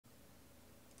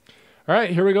All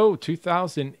right, here we go.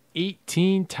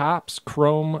 2018 Topps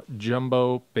Chrome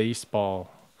Jumbo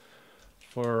Baseball.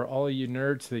 For all you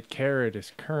nerds that care, it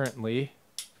is currently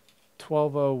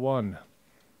 12:01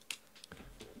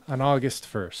 on August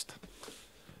 1st.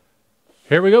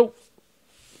 Here we go.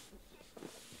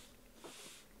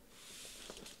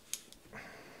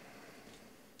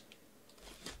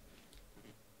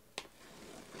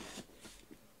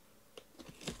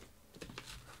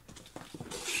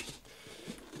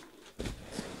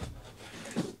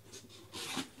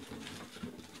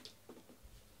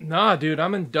 Nah, dude,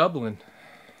 I'm in Dublin.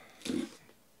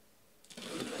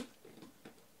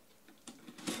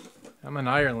 I'm in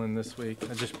Ireland this week.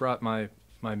 I just brought my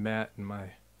mat and my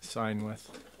sign with.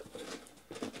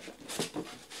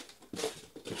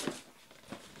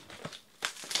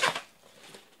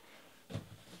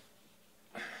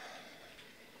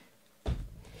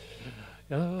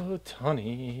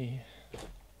 Otani.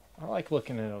 I like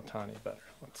looking at Otani better.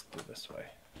 Let's do this way.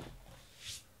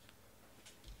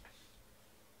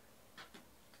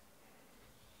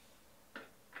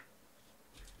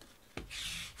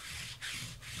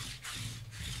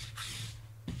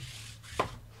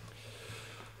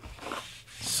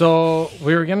 So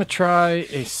we were gonna try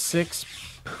a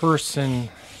 6-person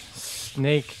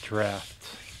snake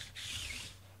draft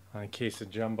in case of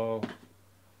jumbo.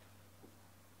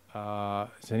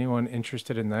 Is anyone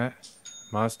interested in that?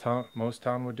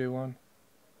 Mostown would do one.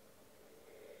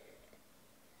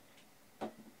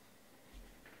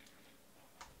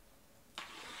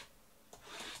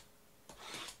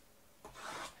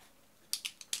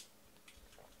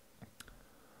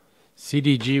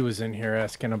 CDG was in here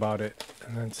asking about it,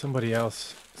 and then somebody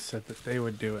else said that they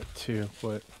would do it too,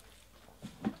 but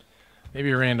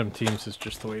maybe random teams is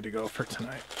just the way to go for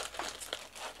tonight.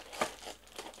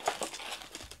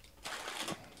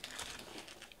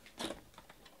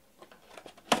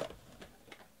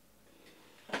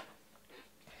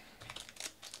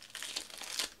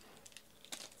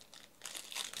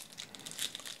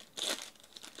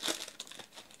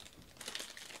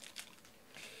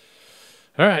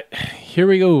 All right, here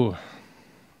we go.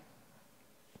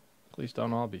 Please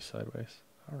don't all be sideways.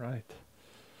 All right.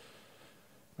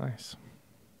 Nice.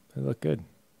 They look good.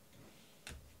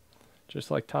 Just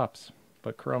like Topps,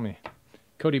 but chromey.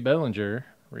 Cody Bellinger,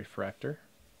 refractor.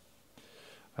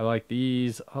 I like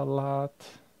these a lot.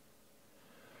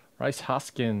 Rice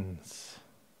Hoskins.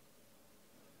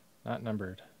 Not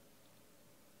numbered.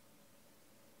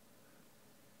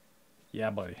 Yeah,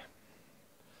 buddy.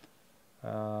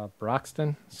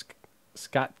 Broxton,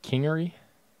 Scott Kingery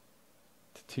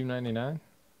to 299.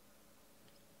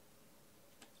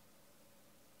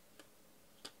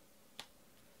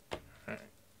 All right.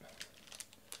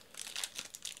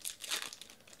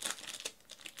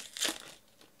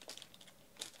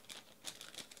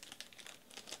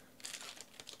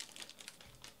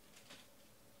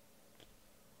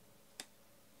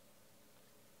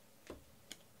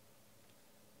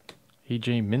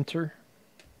 AJ Minter.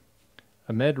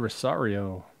 Ahmed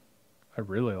Rosario. I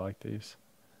really like these.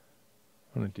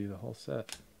 I'm going to do the whole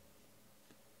set.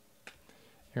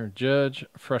 Aaron Judge,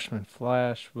 Freshman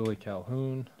Flash, Willie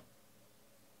Calhoun.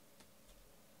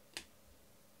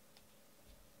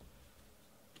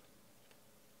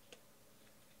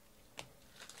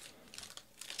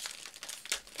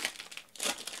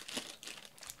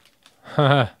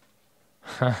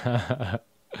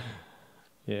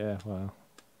 Yeah, wow.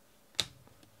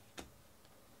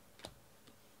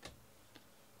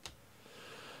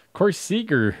 Corey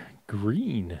Seager,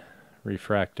 green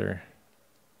refractor.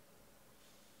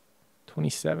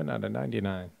 27 out of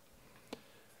 99.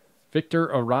 Victor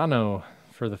Arano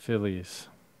for the Phillies.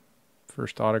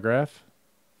 First autograph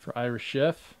for Irish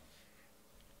Chef.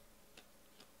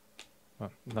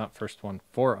 Well, not first one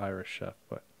for Irish Chef,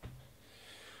 but...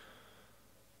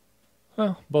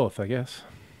 well, both, I guess.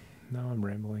 Now I'm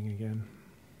rambling again.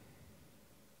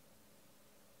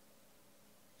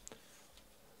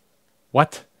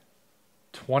 What?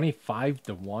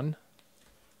 25-1?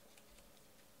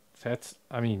 That's,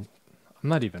 I mean, I'm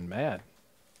not even mad.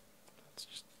 That's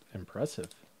just impressive.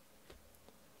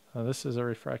 Oh, this is a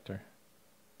refractor.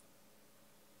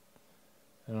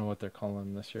 I don't know what they're calling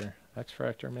them this year.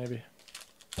 X-fractor, maybe?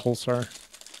 Pulsar.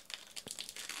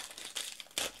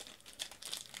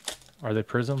 Are they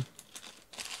Prism?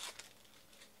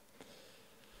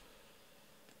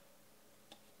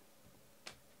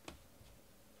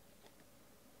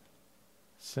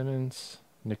 Simmons,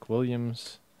 Nick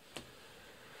Williams,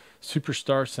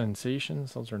 Superstar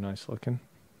Sensations. Those are nice looking.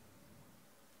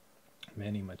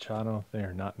 Manny Machado. They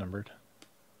are not numbered.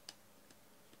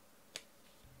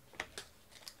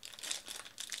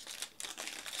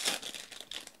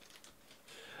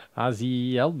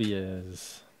 Ozzy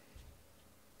Albiez.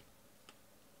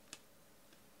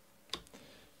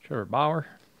 Trevor Bauer.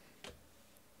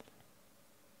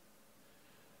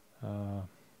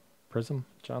 Prism,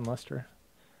 John Lester.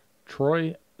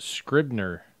 Troy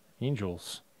Scribner,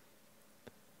 Angels.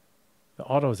 The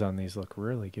autos on these look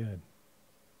really good.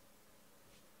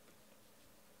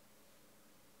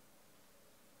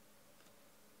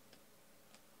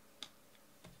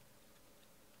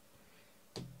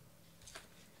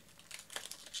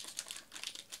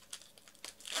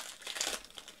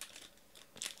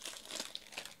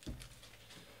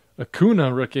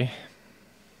 Acuna rookie.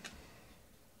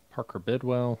 Parker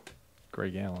Bidwell.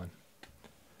 Greg Allen.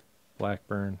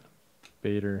 Blackburn.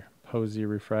 Bader. Posey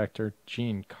refractor.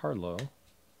 Gene Carlo.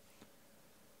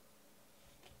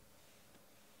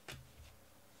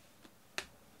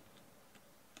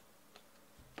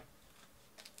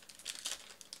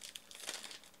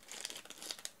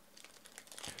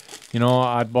 You know,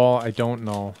 oddball, I don't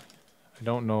know. I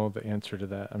don't know the answer to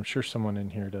that. I'm sure someone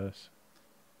in here does.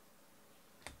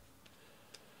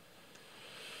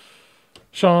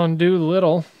 Sean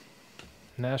Doolittle,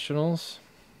 Nationals.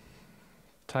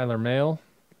 Tyler Mahle.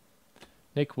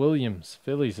 Nick Williams,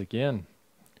 Phillies again.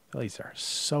 Phillies are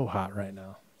so hot right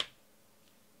now.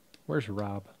 Where's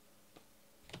Rob?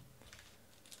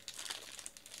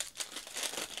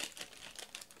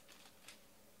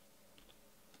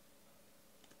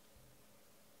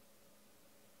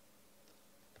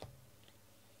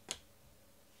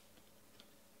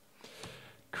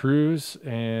 Cruz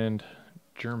and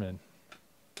German.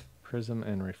 Prism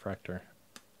and refractor.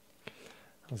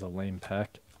 That was a lame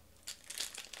pack.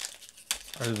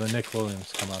 Or did the Nick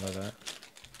Williams come out of that?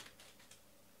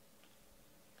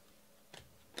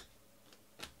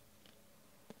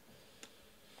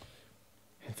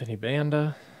 Anthony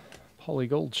Banda. Paulie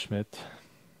Goldschmidt.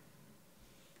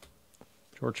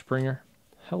 George Springer.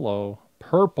 Hello.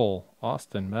 Purple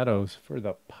Austin Meadows for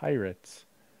the Pirates.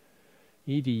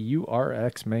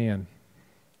 EDURX man.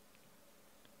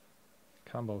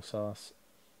 Combo sauce.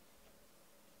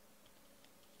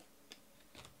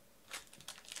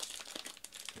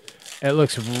 It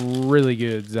looks really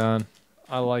good, Zon.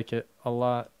 I like it a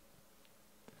lot.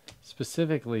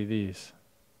 Specifically, these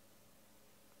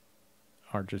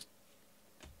are just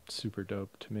super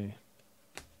dope to me.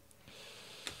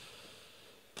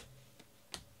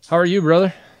 How are you,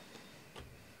 brother?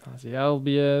 Ozzy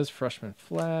Albiez, Freshman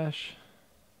Flash.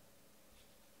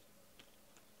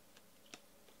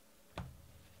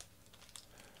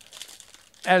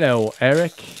 Hello,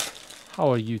 Eric.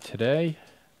 How are you today?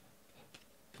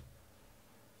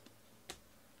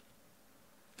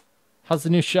 How's the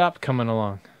new shop coming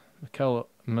along?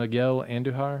 Miguel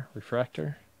Andujar,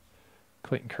 refractor.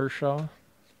 Clayton Kershaw,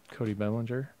 Cody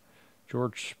Bellinger,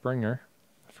 George Springer.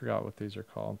 I forgot what these are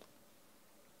called.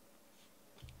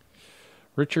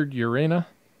 Richard Urena,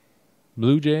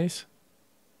 Blue Jays.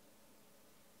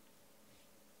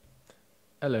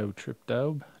 Hello, Trip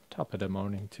Dobe. Top of the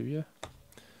morning to you.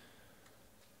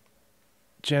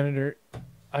 Janitor,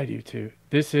 I do too.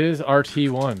 This is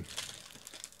RT1.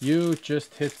 You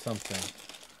just hit something.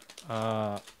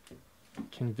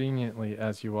 Conveniently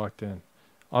as you walked in.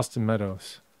 Austin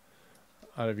Meadows.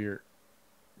 Out of your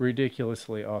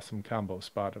ridiculously awesome combo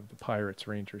spot of the Pirates,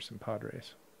 Rangers, and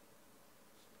Padres.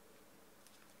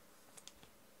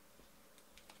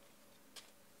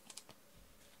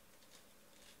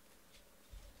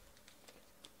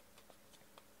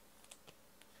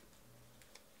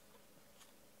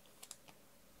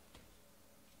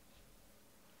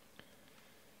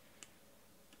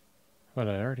 What,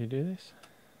 did I already do this?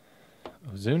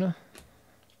 Ozuna?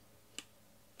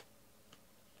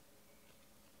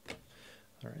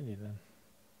 Alrighty then.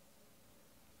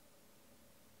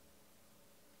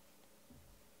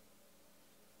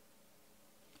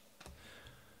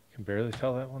 Can barely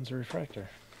tell that one's a refractor.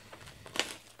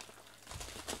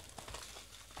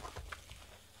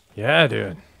 Yeah,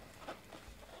 dude.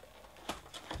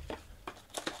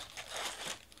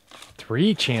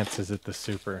 3 chances at the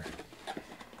super.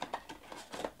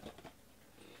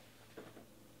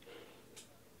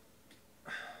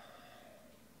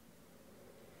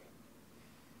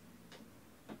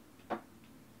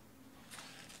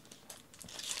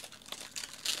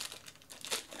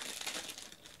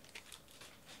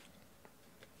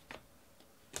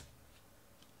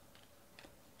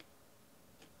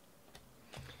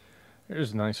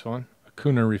 Here's a nice one.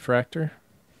 Acuna refractor.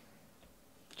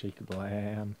 Jacob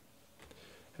Lamb.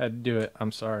 Had to do it.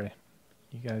 I'm sorry.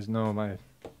 You guys know my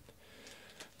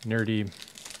nerdy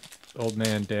old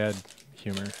man dad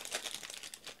humor.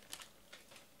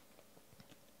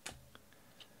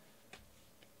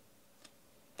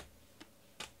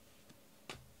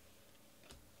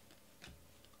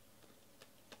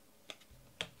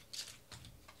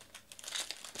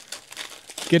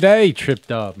 G'day, Trip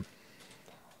Dub.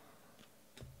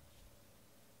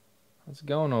 How's it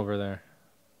going over there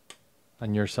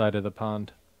on your side of the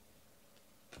pond?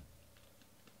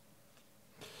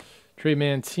 Trey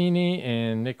Mancini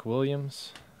and Nick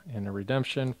Williams, and a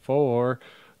redemption for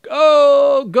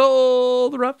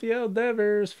gold Rafael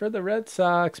Devers for the Red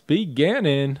Sox. B.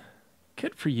 Gannon.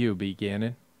 Good for you, B.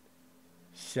 Gannon.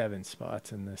 7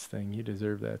 spots in this thing. You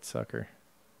deserve that sucker.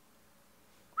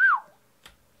 Whew.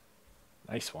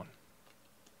 Nice one.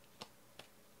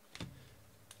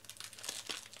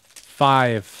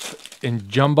 5. In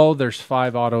Jumbo, there's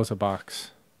 5 autos a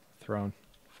box. Thrown.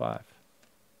 5.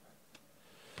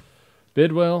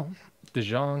 Bidwell,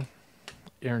 DeJong,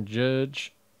 Aaron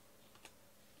Judge.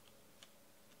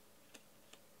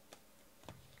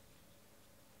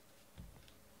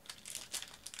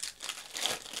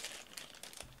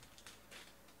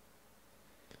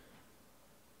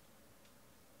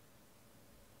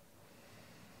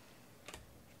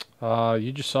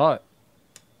 You just saw it.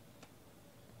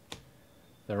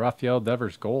 The Rafael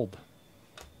Devers gold.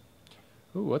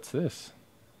 Ooh, what's this?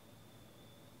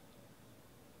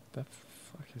 The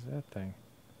fuck is that thing?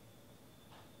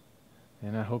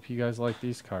 And I hope you guys like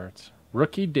these cards.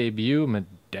 Rookie debut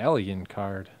medallion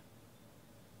card.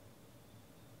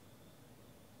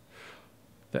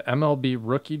 The MLB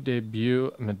rookie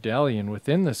debut medallion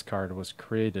within this card was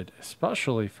created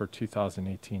especially for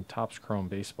 2018 Topps Chrome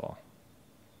Baseball.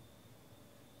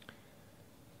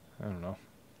 I don't know.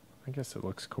 I guess it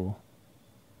looks cool.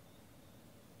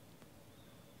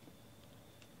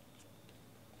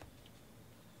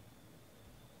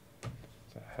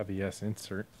 It's a heavy ass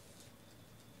insert.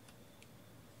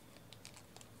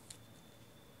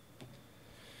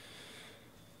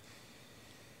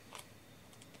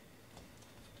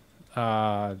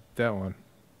 That one.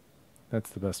 That's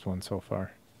the best one so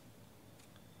far.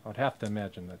 I would have to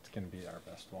imagine that's going to be our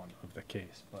best one of the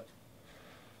case, but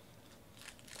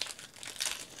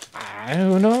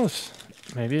who knows?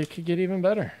 Maybe it could get even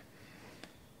better.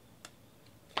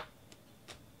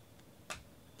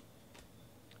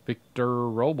 Victor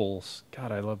Robles.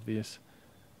 God, I love these.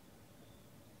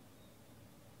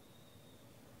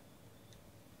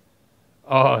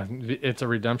 Oh, it's a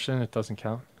redemption. It doesn't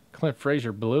count. Clint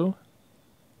Frazier blue.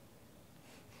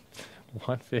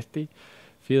 150.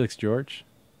 Felix George.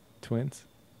 Twins.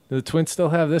 Do the Twins still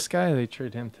have this guy? They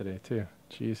trade him today too.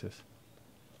 Jesus.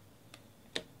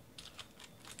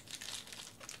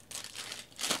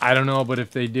 I don't know, but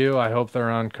if they do, I hope they're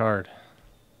on card.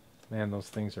 Man, those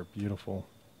things are beautiful.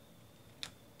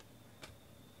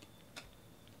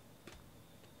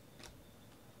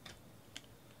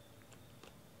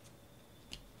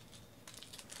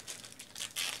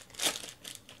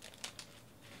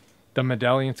 The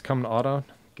medallions come to auto?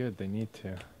 Good, they need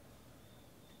to.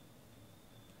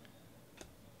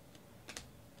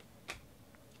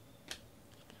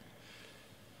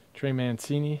 Trey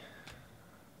Mancini.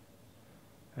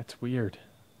 That's weird.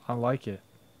 I like it.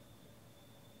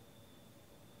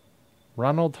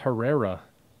 Ronald Herrera.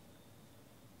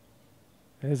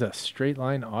 That is a straight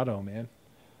line auto, man.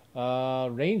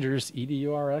 Rangers,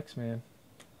 EDURX, man.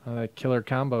 Killer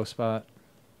combo spot.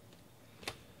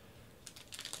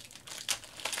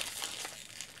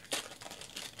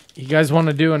 You guys want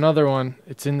to do another one?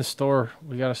 It's in the store.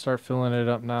 We got to start filling it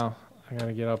up now. I got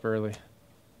to get up early.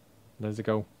 Let's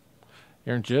go.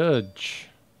 Aaron Judge.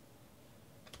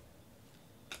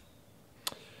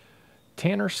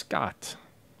 Tanner Scott.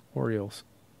 Orioles.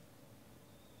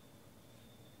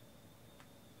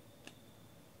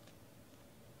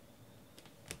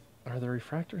 Are the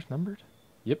refractors numbered?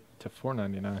 Yep, to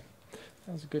 $4.99. That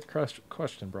was a good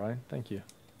question, Brian. Thank you.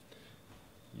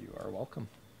 You are welcome.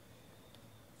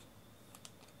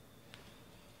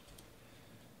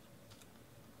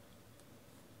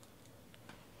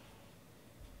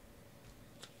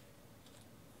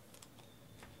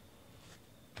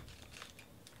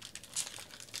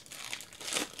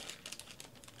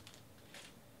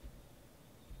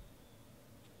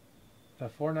 The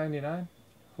 $4.99?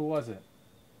 Who was it?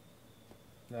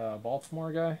 The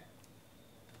Baltimore guy?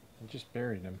 I just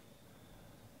buried him.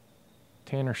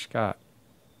 Tanner Scott.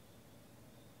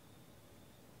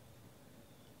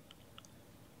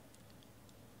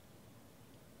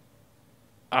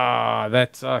 Ah,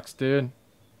 that sucks, dude.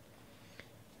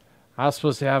 I was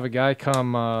supposed to have a guy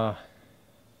come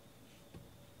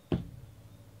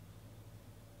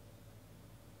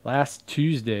last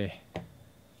Tuesday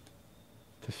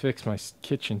to fix my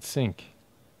kitchen sink.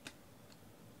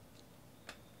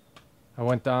 I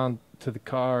went down to the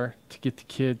car to get the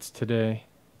kids today,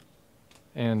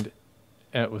 and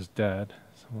it was dead.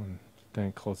 Someone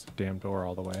didn't close the damn door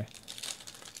all the way.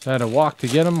 I had to walk to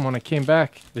get them. When I came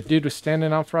back, the dude was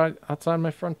standing outside my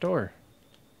front door.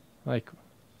 Like,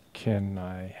 can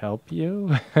I help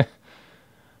you?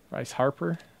 Bryce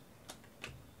Harper.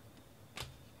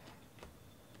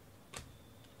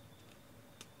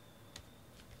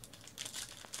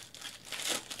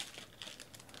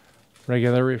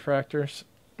 Regular refractors.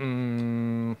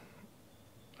 Ooh,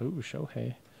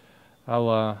 Shohei.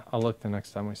 I'll look the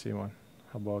next time we see one.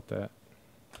 How about that?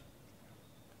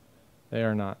 They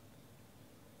are not.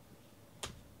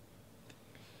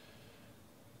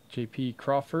 JP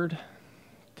Crawford,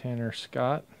 Tanner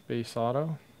Scott, base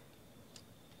auto.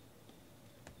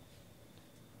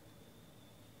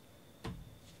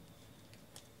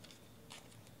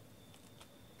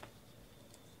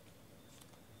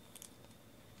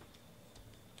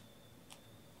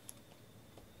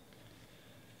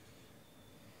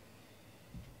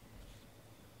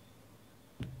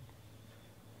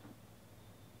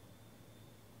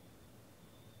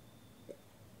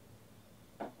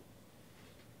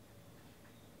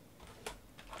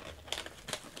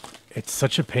 It's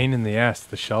such a pain in the ass,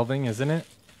 the shelving, isn't it?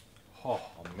 Oh,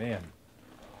 man.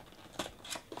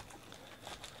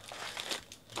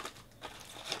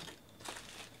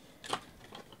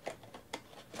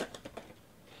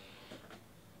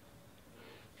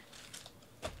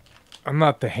 I'm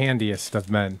not the handiest of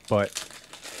men, but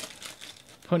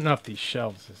putting up these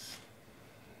shelves is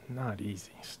not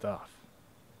easy stuff.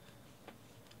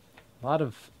 A lot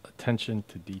of attention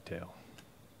to detail.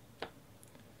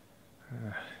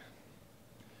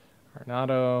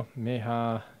 Arnado,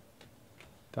 Meha,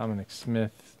 Dominic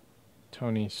Smith,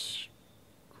 Tony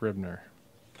Scribner.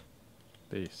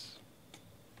 Base.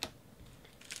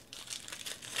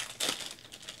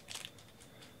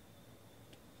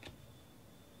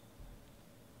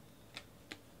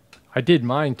 I did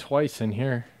mine twice in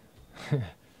here.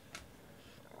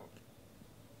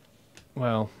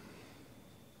 Well,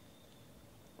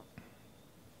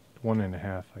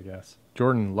 1.5, I guess.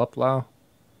 Jordan Luplow.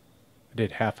 I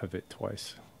did half of it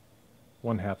twice.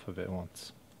 One half of it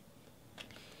once.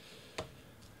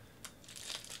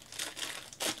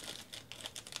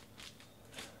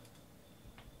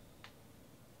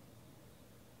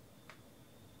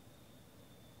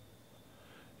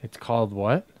 It's called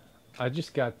what? I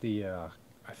just got the, I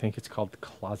think it's called the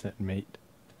Closet Mate.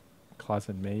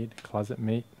 Closet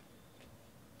Mate.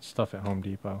 Stuff at Home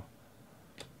Depot.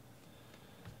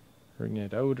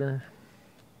 Ringnet Odor.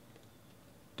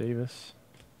 Davis.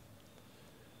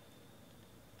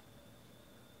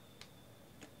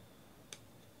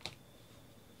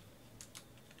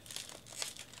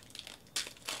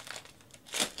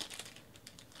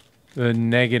 The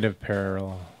negative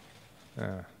parallel.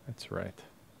 Ah, that's right.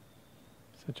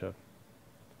 Such a...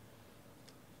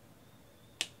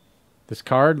 This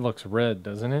card looks red,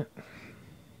 doesn't it?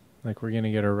 Like we're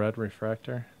gonna get a red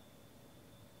refractor.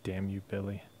 Damn you,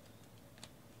 Billy.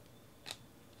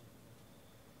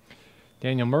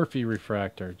 Daniel Murphy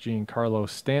refractor. Giancarlo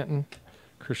Stanton.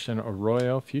 Christian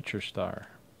Arroyo, future star.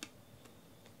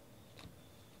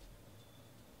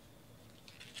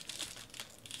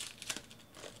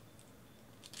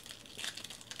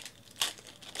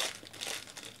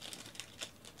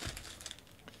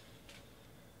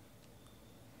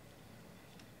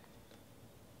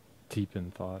 Deep in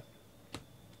thought.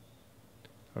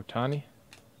 Otani.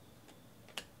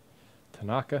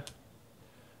 Tanaka.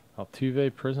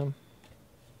 Altuve Prism.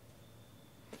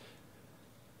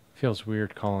 Feels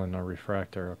weird calling a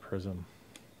refractor a prism.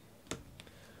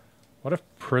 What if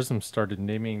Prism started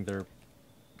naming their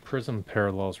prism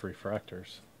parallels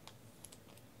refractors?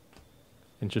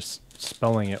 And just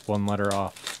spelling it one letter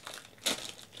off.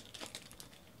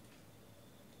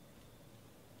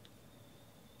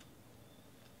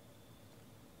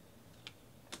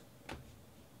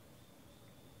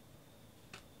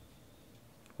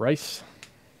 Rice.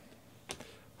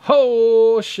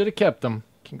 Oh, should have kept them.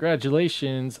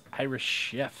 Congratulations, Irish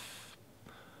Chef.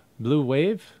 Blue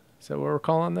Wave? Is that what we're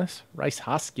calling this? Rice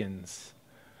Hoskins.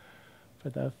 For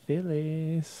the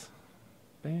Phillies.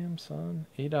 Bam, son.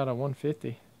 8 out of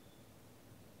 150.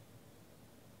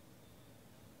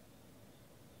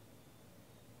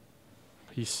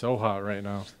 He's so hot right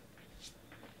now.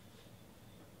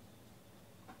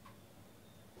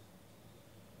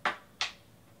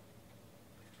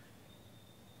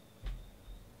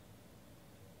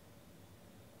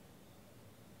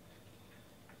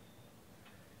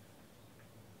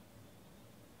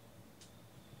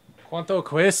 ¿Cuánto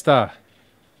cuesta?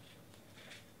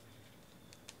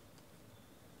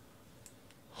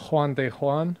 Juan de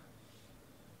Juan.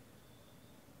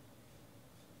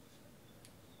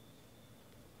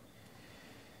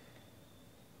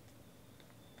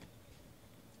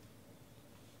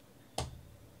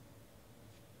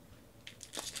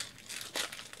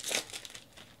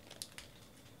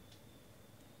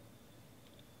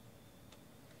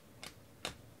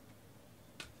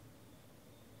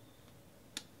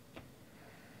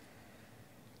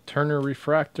 Turner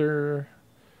refractor.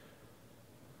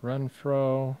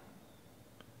 Renfro.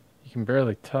 You can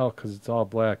barely tell because it's all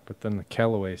black, but then the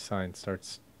Callaway sign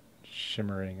starts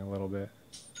shimmering a little bit.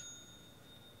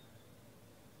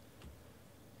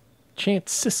 Chance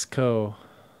Cisco.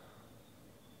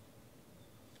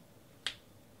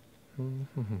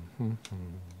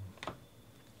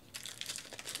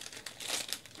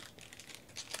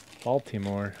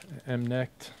 Baltimore.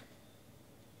 M-necked.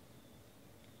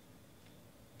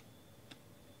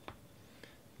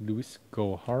 Luis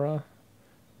Gohara.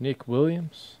 Nick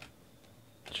Williams.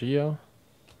 Gio.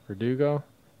 Verdugo.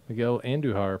 Miguel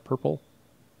Andujar. Purple.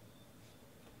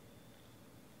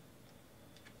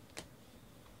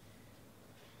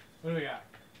 What do we got?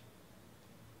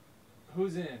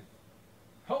 Who's in?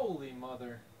 Holy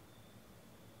mother.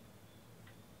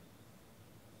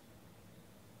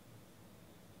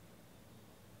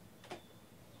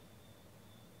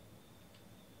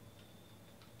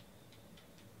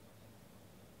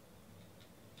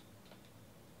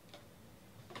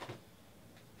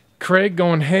 Craig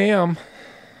going ham.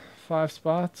 5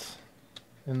 spots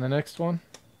in the next one.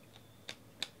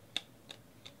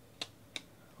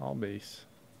 All base.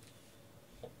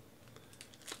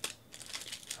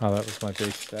 Oh, that was my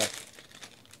base stack.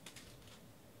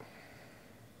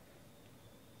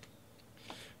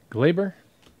 Glaber.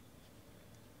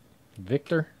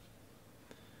 Victor.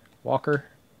 Walker.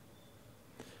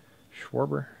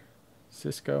 Schwarber.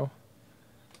 Cisco.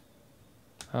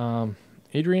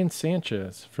 Adrian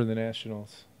Sanchez for the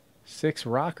Nationals. 6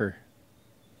 rocker.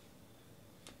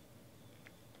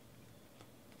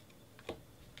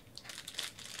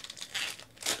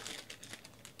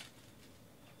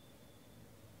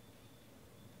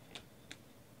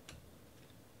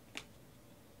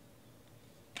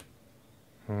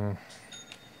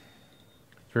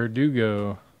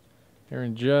 Verdugo.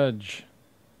 Aaron Judge.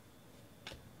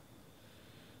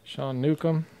 Sean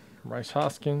Newcomb. Bryce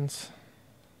Hoskins.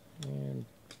 And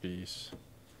Beast.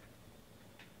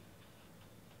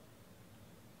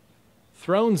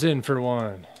 Thrones in for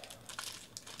 1.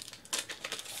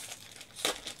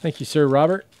 Thank you, Sir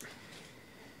Robert.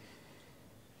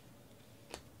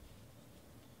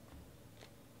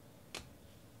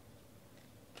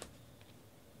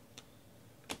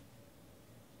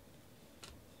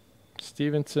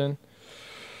 Stevenson.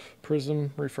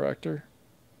 Prism refractor.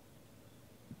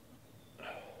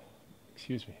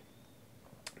 Excuse me.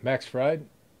 Max Fried.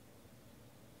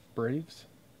 Braves.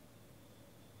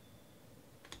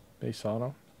 Base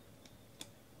auto.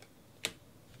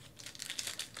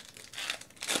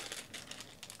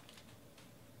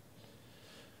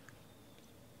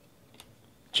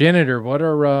 Janitor, what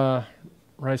are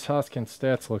Rice Hoskins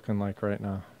stats looking like right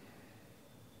now?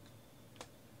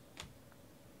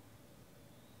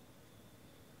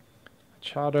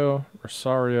 Machado,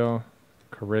 Rosario,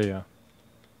 Correa.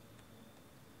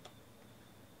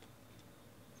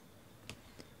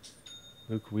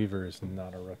 Luke Weaver is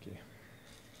not a rookie.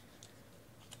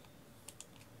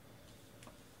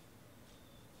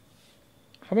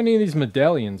 How many of these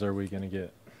medallions are we going to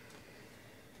get?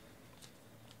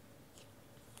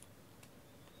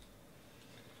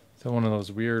 Is that one of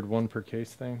those weird 1 per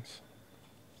case things?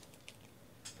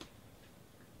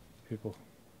 People.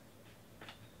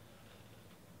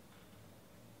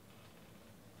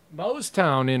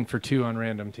 Mostown in for 2 on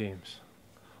random teams.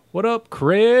 What up,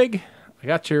 Craig? I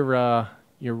got your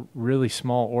really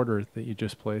small order that you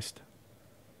just placed.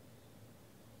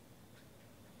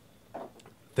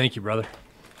 Thank you, brother.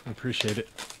 I appreciate it.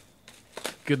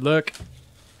 Good luck.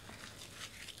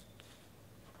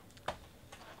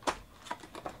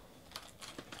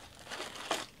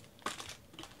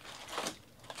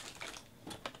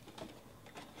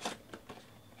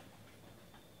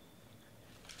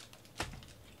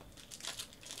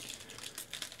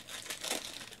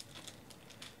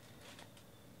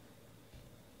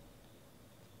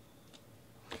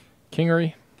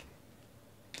 Kingery,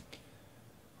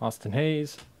 Austin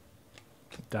Hayes,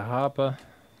 Dahapa,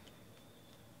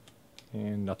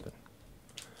 and nothing.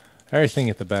 Everything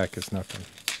at the back is nothing.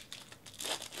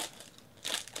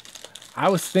 I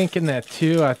was thinking that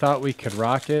too. I thought we could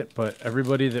rock it, but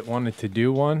everybody that wanted to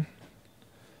do one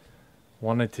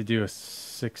wanted to do a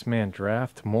 6-man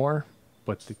draft more,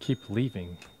 but to keep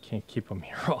leaving, can't keep them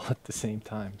here all at the same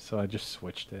time, so I just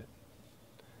switched it.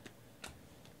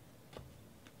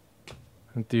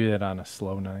 I'll do that on a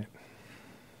slow night.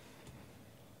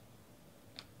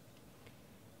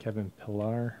 Kevin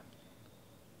Pillar.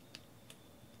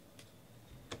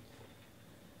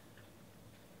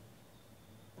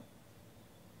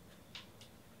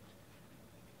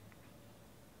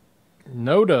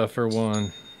 Noda for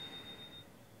 1.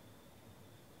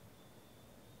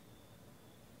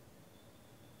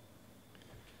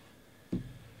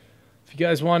 If you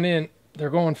guys want in, they're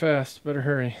going fast. Better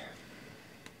hurry.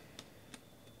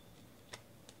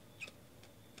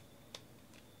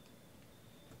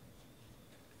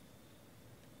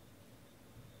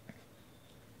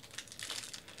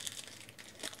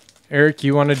 Eric,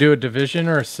 you want to do a division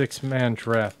or a 6-man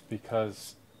draft?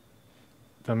 Because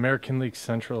the American League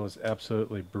Central is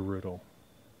absolutely brutal.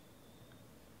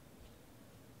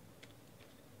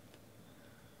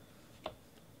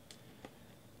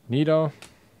 Nito,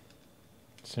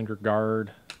 Syndergaard,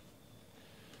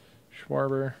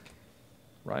 Schwarber,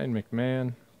 Ryan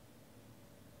McMahon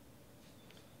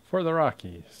for the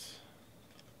Rockies.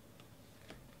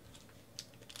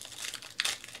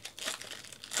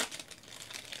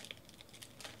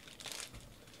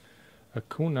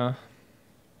 Acuna,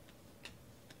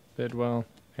 Bidwell,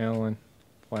 Allen,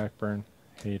 Blackburn,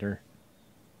 Hader,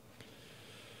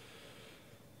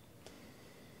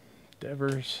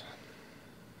 Devers,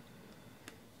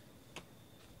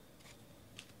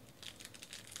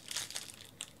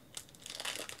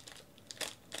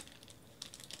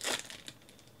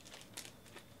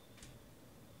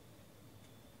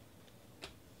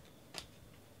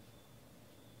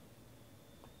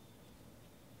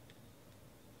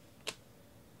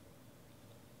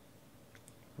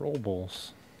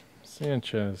 Robles,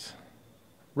 Sanchez,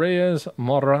 Reyes,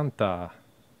 Moranta.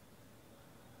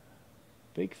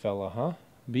 Big fella, huh?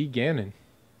 B. Gannon.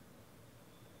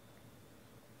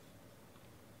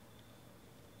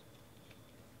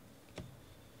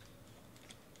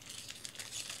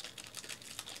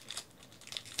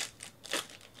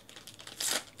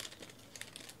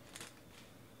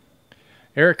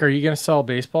 Eric, are you going to sell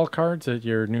baseball cards at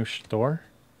your new store?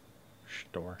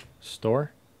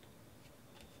 Store?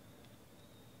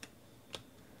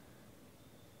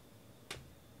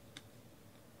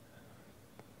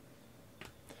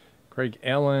 Greg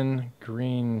Allen,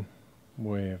 Green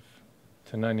Wave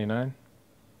to 99.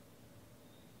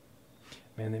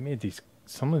 Man, they made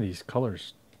some of these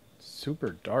colors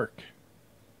super dark.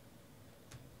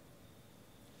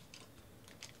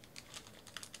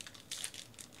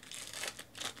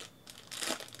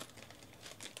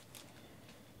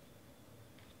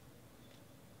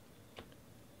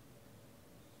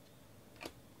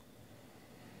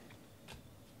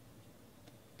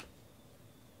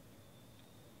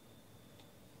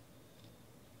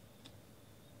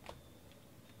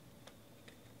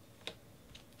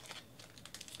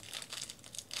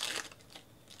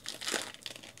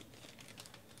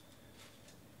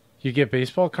 You get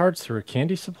baseball cards through a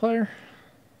candy supplier?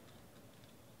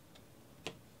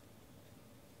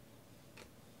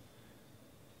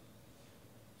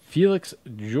 Felix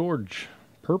George,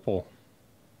 purple.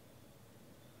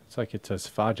 It's like it says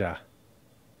Faja.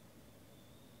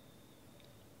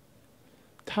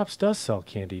 Topps does sell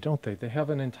candy, don't they? They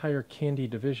have an entire candy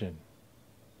division.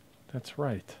 That's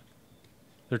right.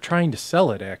 They're trying to sell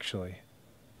it, actually.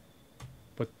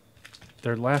 But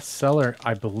their last seller,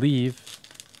 I believe,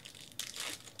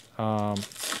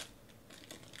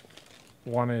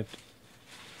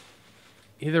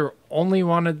 only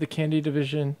wanted the candy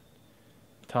division.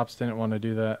 Topps didn't want to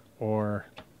do that, or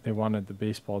they wanted the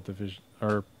baseball division,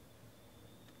 or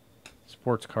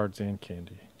sports cards and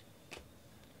candy.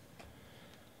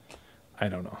 I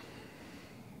don't know.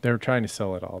 They were trying to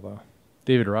sell it all, though.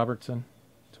 David Robertson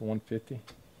to 150.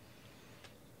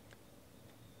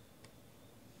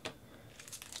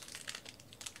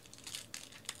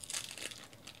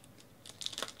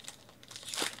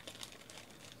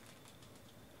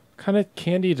 What kind of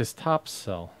candy does Topps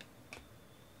sell?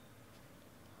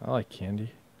 I like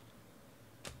candy.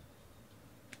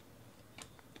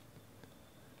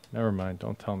 Never mind,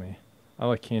 don't tell me. I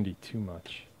like candy too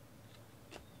much.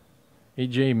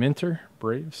 AJ Minter,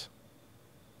 Braves.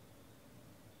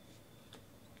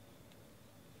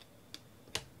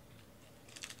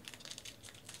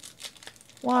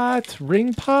 What?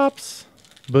 Ring Pops?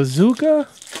 Bazooka?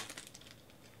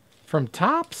 From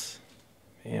Topps?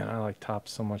 Man, I like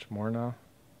Topps so much more now.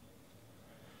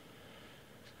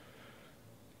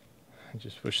 I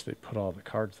just wish they put all the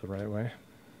cards the right way.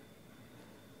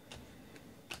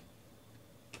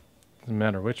 Doesn't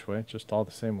matter which way, just all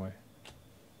the same way.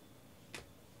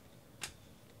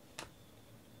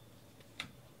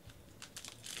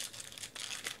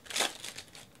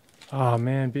 Oh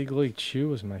man, Big League Chew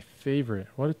was my favorite.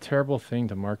 What a terrible thing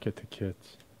to market to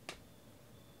kids.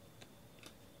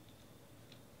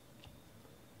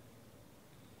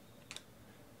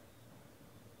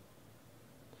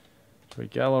 Joey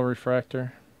Gallo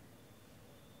refractor.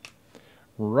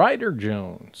 Ryder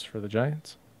Jones for the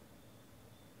Giants.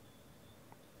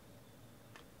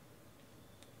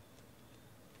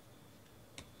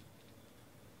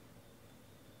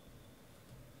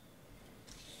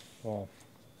 Well,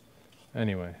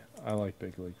 anyway, I like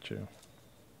Big League Chew.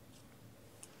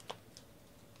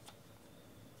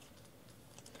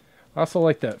 I also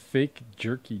like that fake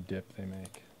jerky dip they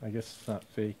make. I guess it's not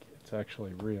fake, it's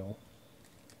actually real.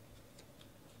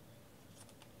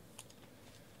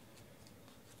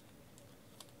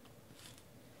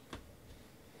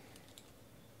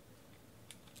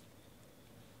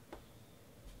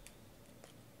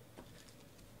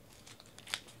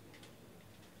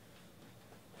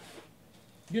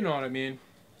 You know what I mean.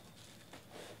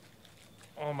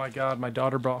 Oh my god, my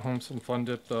daughter brought home some Fun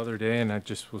Dip the other day and I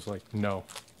just was like, no.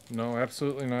 No,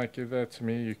 absolutely not. Give that to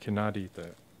me. You cannot eat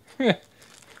that.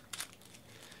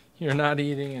 You're not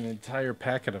eating an entire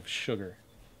packet of sugar.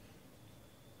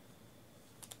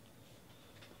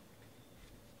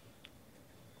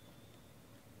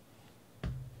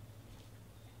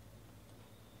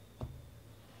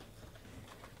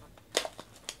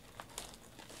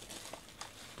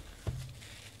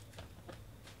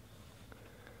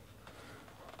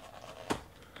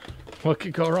 What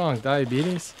could go wrong?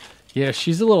 Diabetes? Yeah,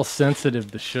 she's a little sensitive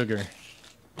to sugar.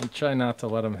 We try not to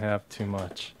let them have too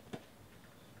much.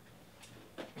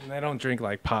 And they don't drink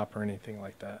like pop or anything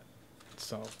like that.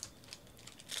 So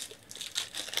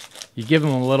you give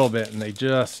them a little bit and they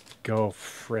just go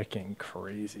freaking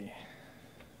crazy.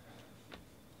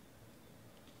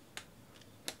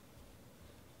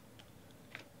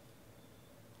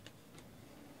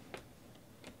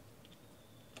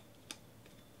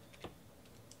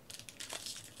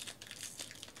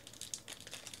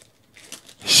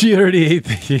 She already ate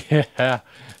the,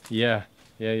 yeah.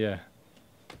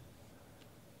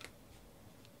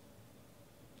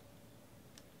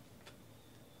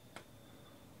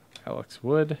 Alex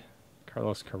Wood,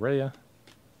 Carlos Correa,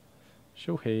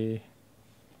 Shohei.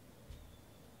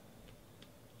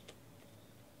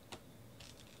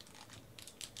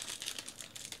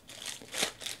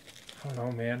 I don't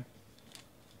know, man.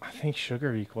 I think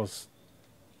sugar equals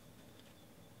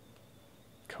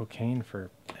cocaine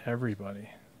for everybody.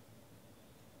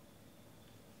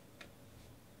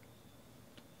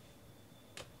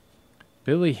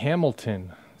 Billy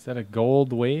Hamilton. Is that a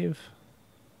gold wave?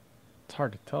 It's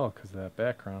hard to tell because of that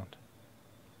background.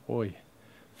 Boy.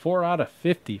 4 out of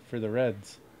 50 for the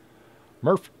Reds.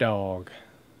 Murph Dog.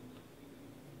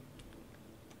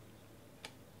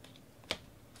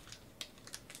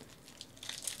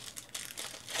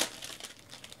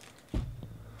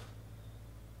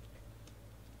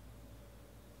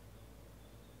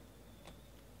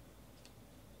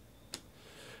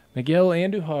 Miguel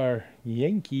Andujar,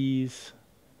 Yankees.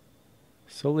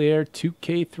 Solier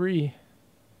 2K3.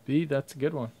 B, that's a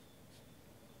good one.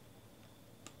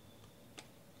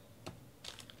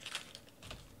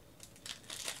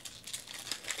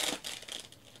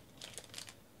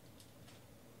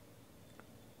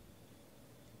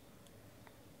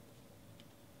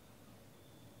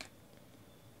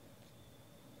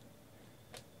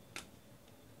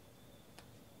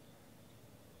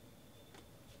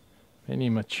 Manny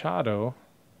Machado.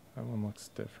 That one looks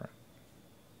different.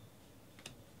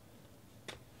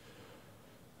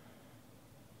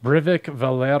 Brivik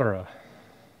Valera.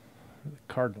 The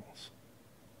Cardinals.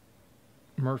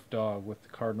 Murph Dog with the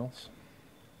Cardinals.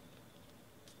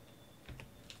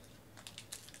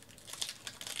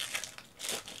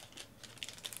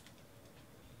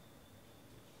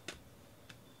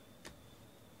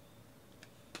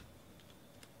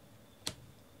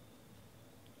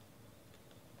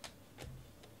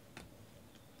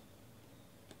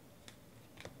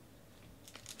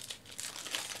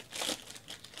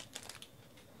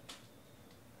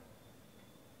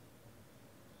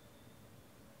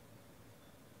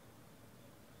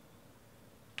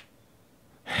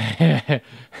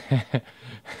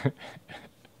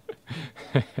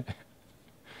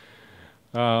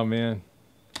 Oh man.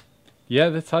 Yeah,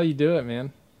 that's how you do it,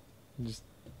 man. You just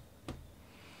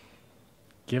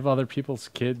give other people's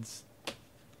kids,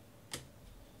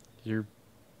 your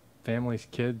family's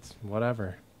kids,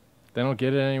 whatever. They don't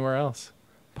get it anywhere else.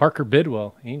 Parker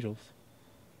Bidwell, Angels.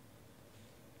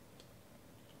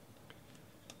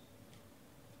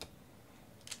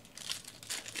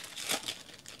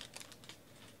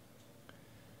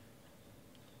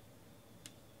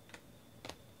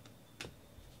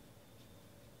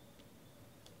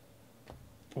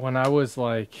 When I was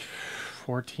like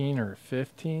 14 or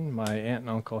 15, my aunt and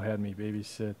uncle had me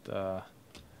babysit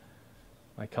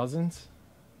my cousins.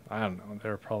 I don't know, they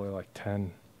were probably like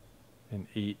 10 and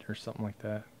 8 or something like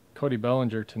that. Cody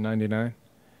Bellinger to 99.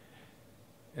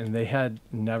 And they had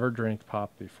never drank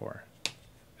pop before.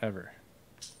 Ever.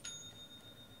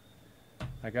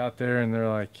 I got there and they're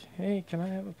like, hey, can I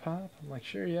have a pop? I'm like,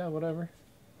 sure, yeah, whatever.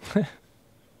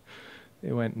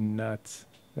 They went nuts.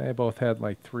 They both had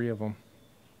like 3 of them.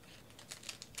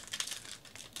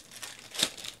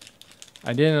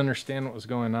 I didn't understand what was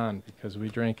going on because we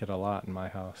drank it a lot in my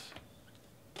house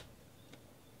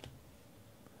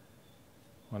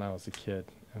when I was a kid.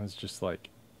 It was just like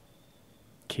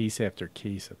case after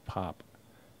case of pop.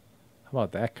 How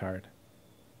about that card?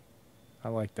 I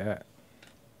like that.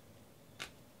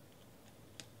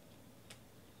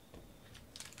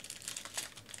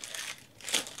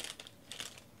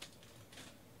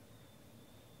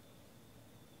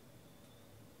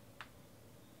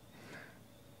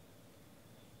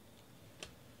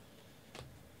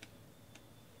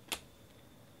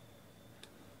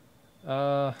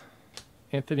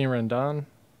 Anthony Rendon,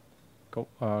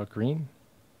 green,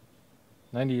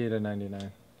 98 of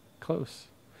 99, close.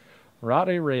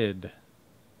 Roddy Red,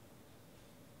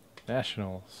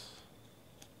 Nationals.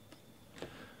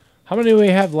 How many do we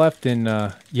have left in?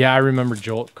 Yeah, I remember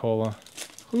Jolt Cola.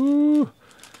 Ooh,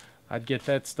 I'd get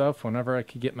that stuff whenever I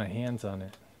could get my hands on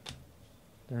it.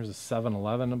 There's a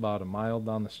 7-Eleven about a mile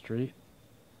down the street.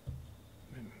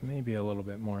 Maybe a little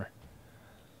bit more.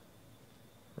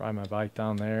 Ride my bike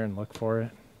down there and look for it.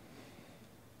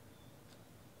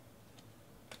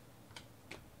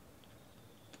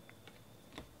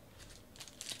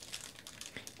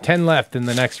 $10 left in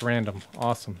the next random.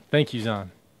 Awesome. Thank you,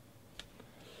 Zon.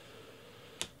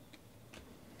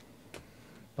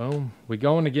 Boom. We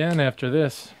going again after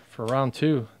this for round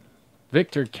 2.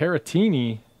 Victor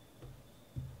Caratini.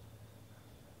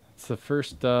 It's the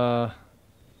first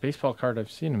baseball card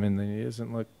I've seen him in that he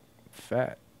doesn't look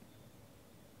fat.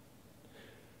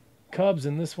 Cubs,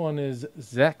 and this one is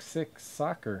Zaxic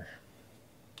Soccer.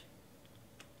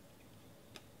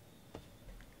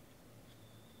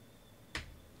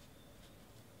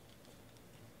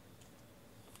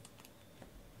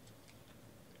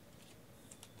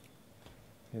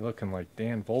 You're looking like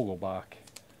Dan Vogelbach.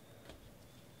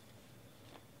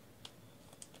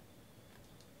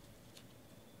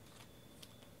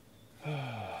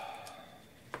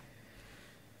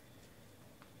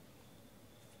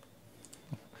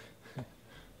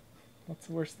 What's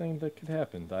the worst thing that could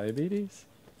happen? Diabetes?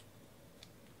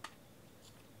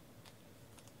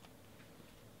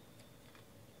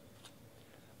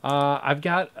 I've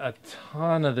got a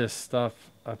ton of this stuff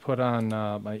I put on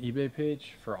my eBay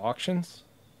page for auctions,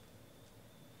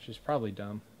 which is probably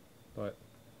dumb, but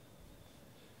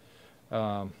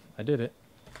I did it.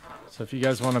 So if you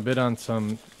guys want to bid on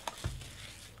some,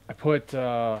 I put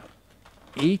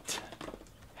 8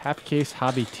 half-case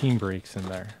hobby team breaks in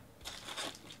there.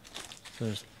 So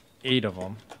there's 8 of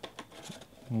them,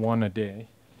 1 a day.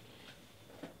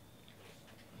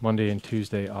 Monday and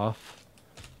Tuesday off.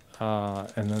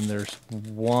 And then there's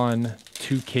 1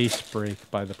 2-case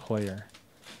break by the player.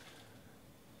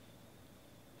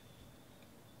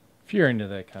 If you're into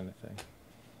that kind of thing.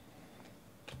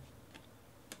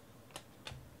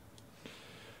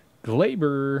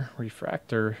 Glaber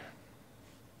refractor.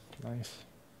 Nice.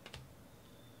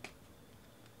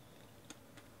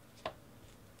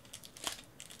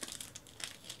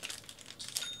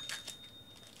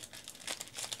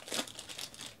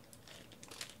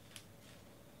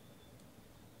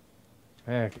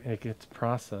 Yeah, it gets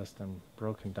processed and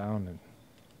broken down and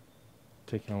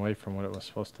taken away from what it was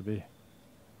supposed to be.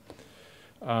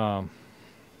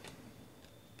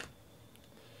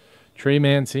 Trey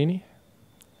Mancini,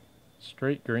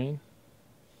 straight green.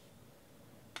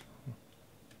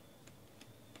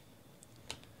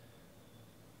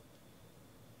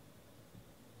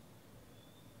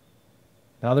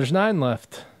 Now there's 9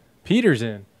 left. Peter's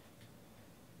in.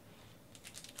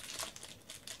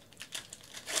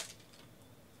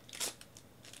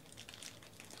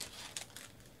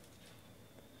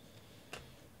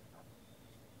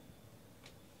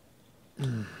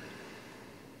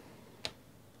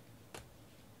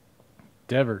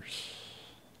 Devers.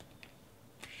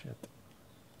 Shit.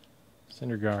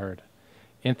 Syndergaard.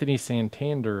 Anthony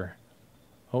Santander.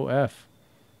 OF.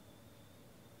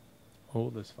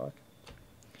 Old as fuck.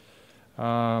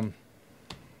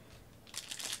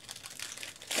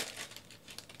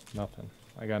 Nothing.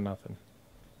 I got nothing.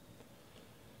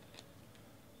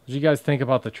 What did you guys think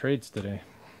about the trades today?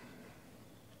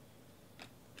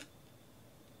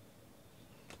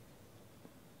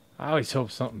 I always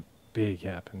hope something big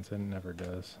happens, and it never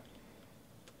does.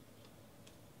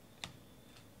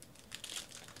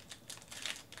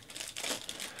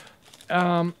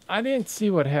 I didn't see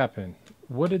what happened.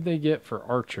 What did they get for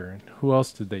Archer, and who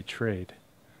else did they trade?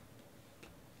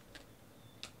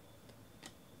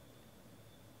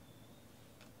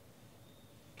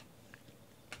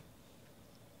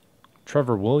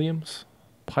 Trevor Williams,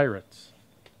 Pirates.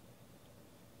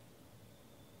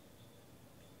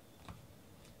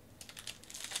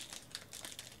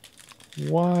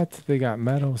 What? They got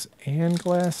metals and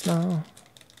glass now?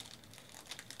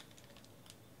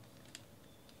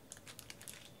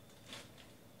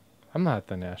 I'm not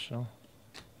the National.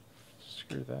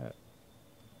 Screw that.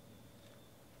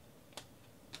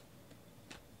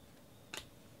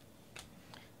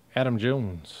 Adam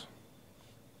Jones.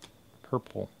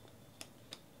 Purple.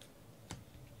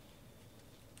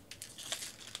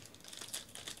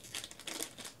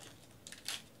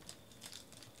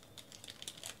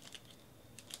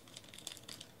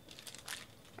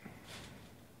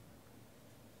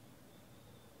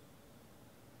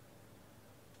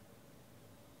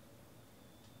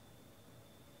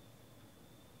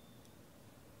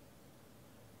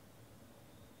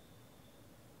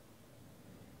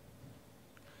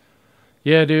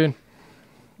 Yeah, dude.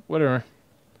 Whatever.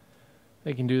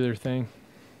 They can do their thing.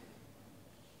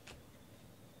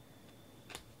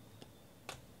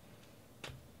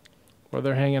 Or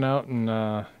they're hanging out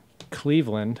in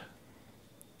Cleveland.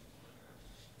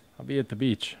 I'll be at the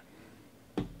beach.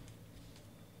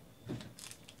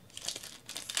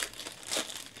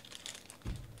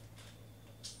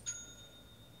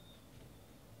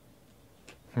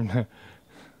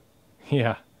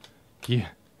 Yeah.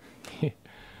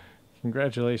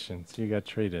 Congratulations, you got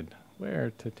traded.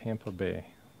 Where? To Tampa Bay.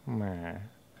 Meh.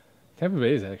 Tampa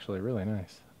Bay is actually really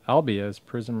nice. Albia's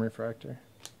Prism Refractor.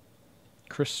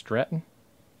 Chris Stratton.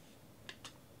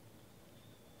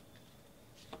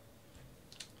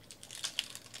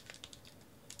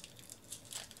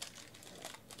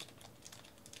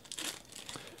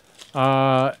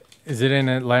 Is it in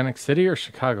Atlantic City or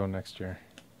Chicago next year?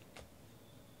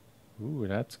 Ooh,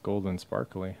 that's golden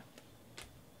sparkly.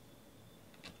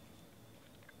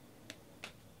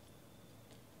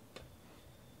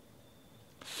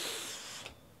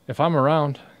 If I'm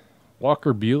around,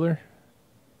 Walker Buehler,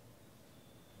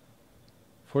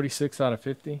 46 out of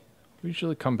 50. We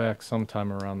usually come back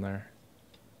sometime around there.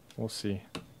 We'll see.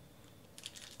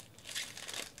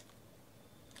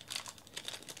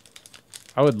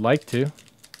 I would like to.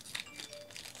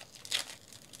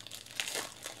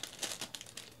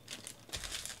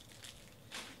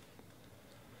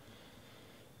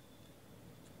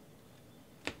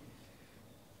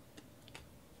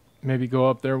 Maybe go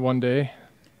up there one day.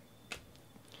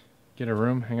 Get a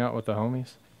room, hang out with the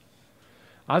homies.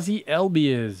 Ozzy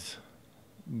Albies.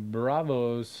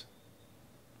 Bravos.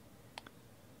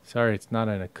 Sorry, it's not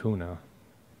an Acuna.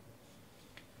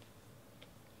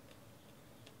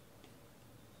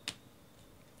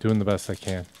 Doing the best I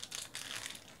can.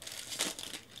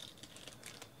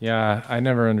 Yeah, I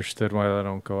never understood why I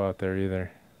don't go out there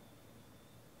either.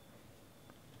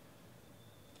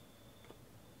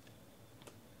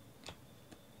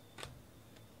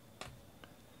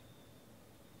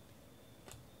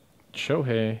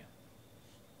 Shohei.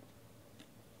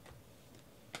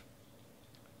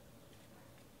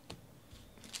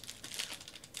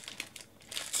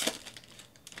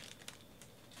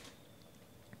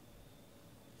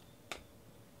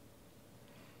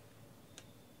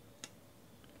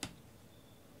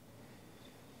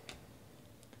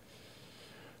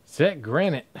 Zach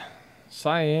Granite.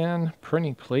 Cyan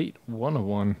printing plate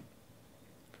 101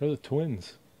 for the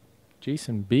Twins.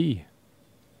 Jason B.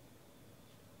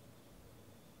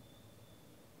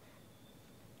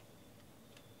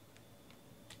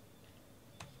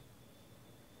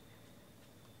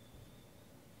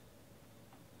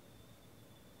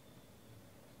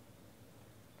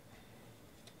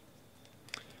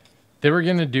 They were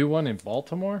going to do one in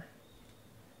Baltimore?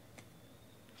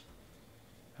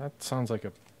 That sounds like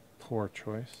a poor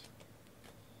choice.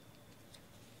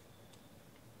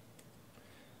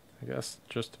 I guess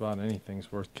just about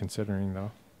anything's worth considering, though.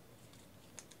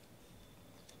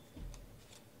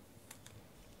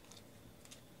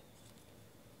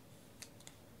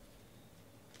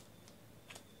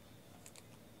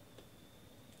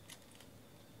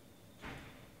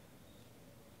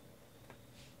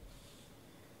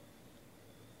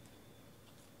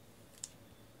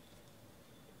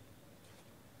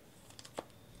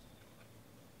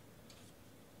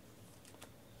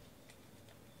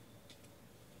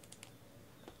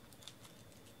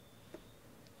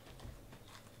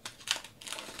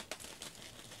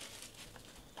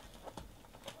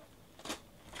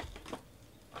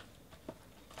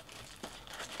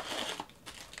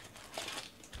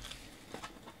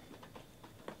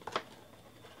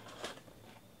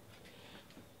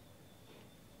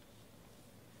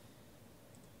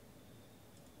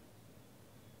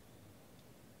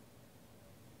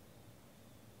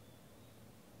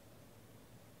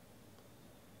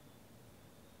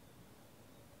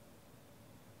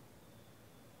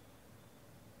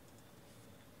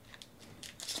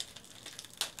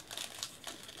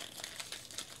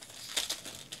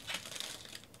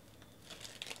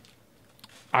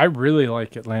 I really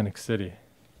like Atlantic City.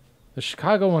 The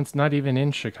Chicago one's not even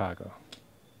in Chicago.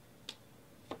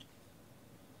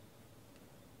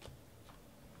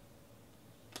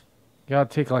 You gotta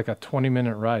take like a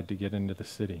 20-minute ride to get into the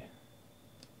city.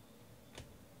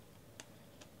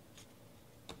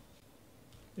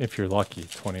 If you're lucky,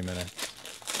 20 minutes.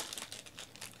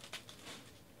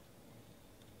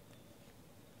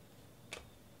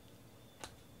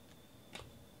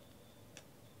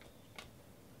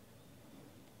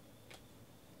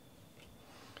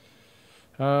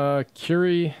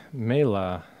 Curie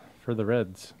Mela for the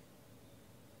Reds.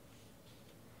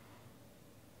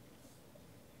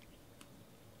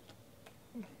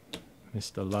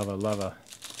 Mr. Lava.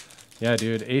 Yeah,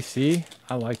 dude. AC.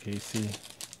 I like AC.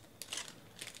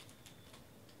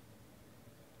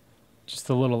 Just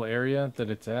the little area that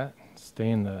it's at. Stay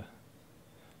in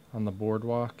on the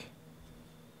boardwalk.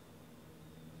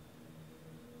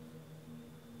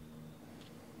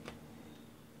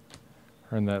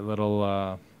 Or in that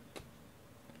little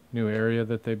new area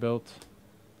that they built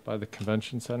by the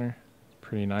convention center.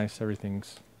 Pretty nice.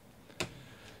 Everything's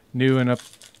new and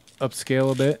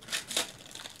upscale a bit.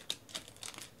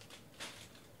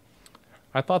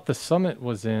 I thought the summit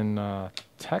was in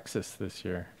Texas this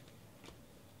year.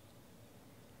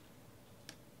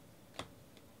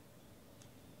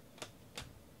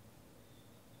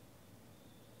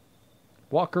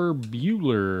 Walker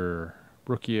Buehler,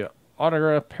 rookie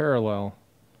autograph parallel,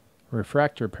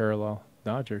 refractor parallel,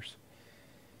 Dodgers.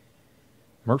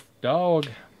 Murph Dog.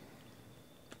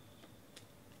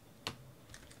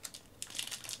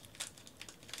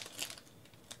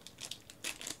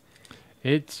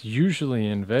 It's usually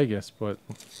in Vegas, but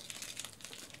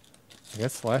I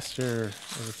guess last year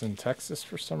it was in Texas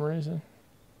for some reason.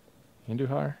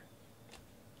 Andujar.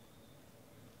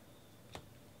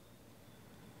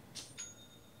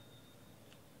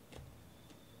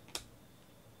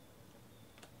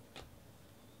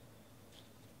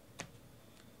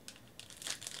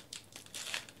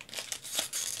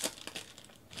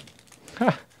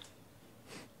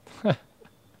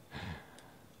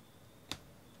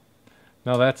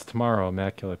 No, that's tomorrow,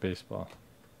 Immaculate Baseball.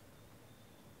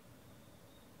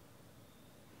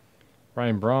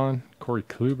 Ryan Braun, Corey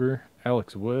Kluber,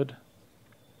 Alex Wood.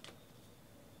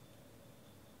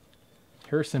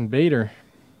 Harrison Bader,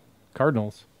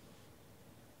 Cardinals.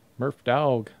 Murph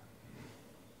Dog.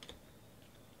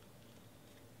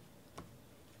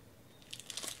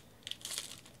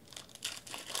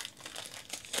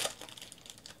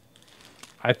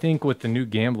 I think with the new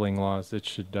gambling laws, it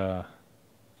should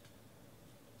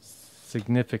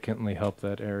significantly help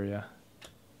that area.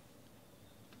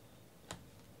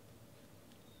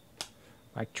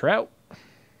 Mike Trout.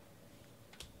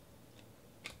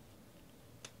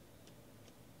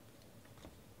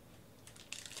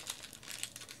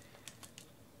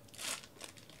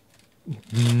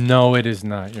 No, it is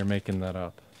not. You're making that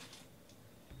up.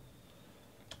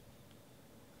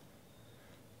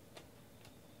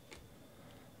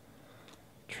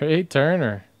 Trey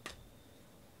Turner.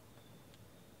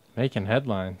 Making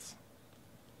headlines.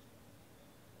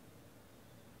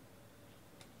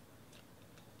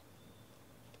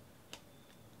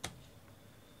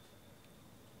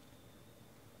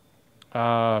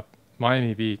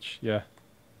 Miami Beach, yeah.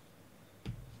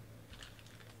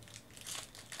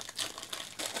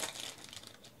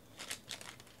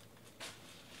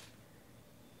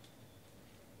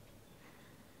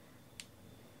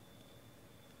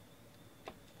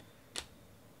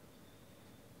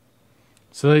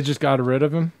 So they just got rid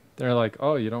of him? They're like,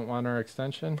 oh, you don't want our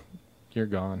extension? You're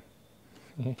gone.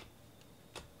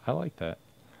 I like that.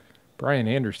 Brian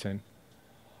Anderson.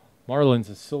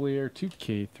 Marlins is Sillier,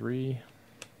 2K3.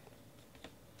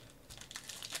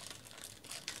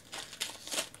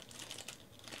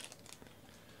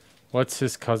 What's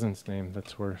his cousin's name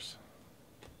that's worse?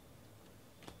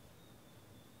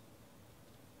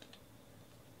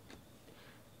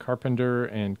 Carpenter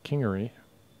and Kingery.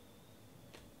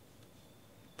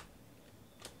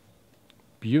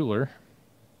 Bueller.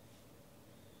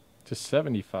 To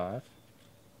 75.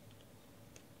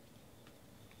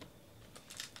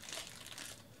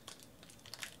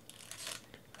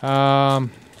 About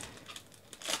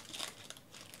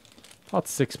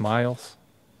 6 miles.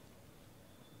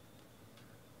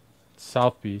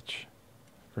 South Beach.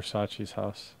 Versace's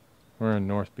house. We're in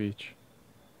North Beach.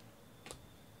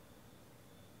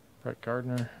 Brett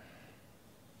Gardner.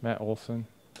 Matt Olson.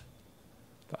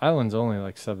 The island's only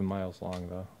like 7 miles long,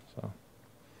 though. So,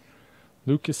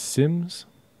 Lucas Sims,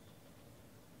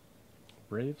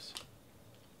 Braves.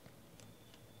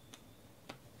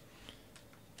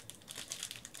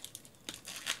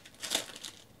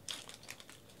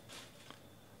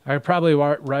 I'd probably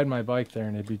ride my bike there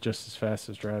and it'd be just as fast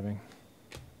as driving.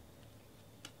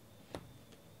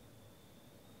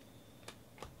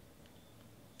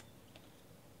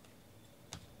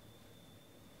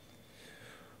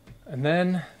 And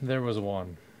then there was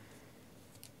one.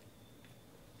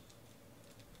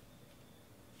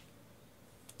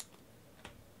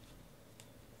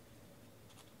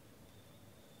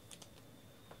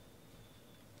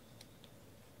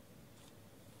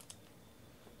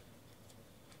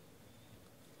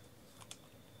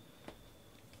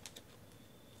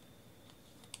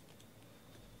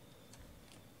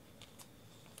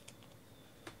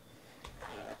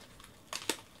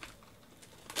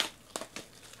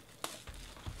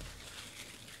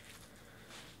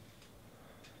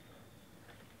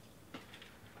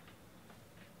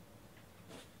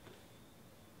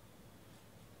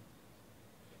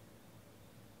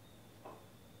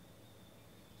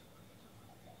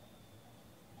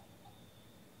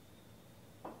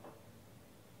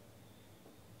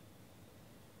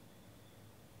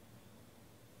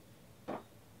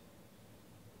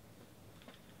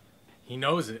 He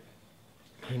knows it.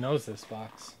 He knows this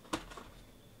box.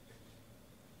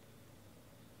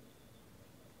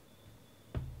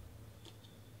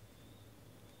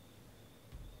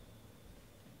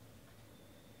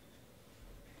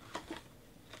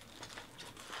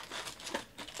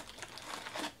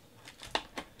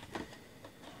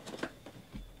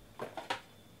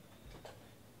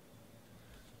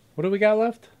 What do we got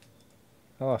left?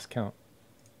 I lost count.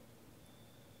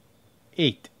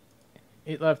 8.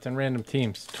 8 left in random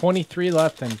teams. 23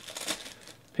 left and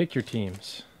pick your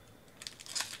teams.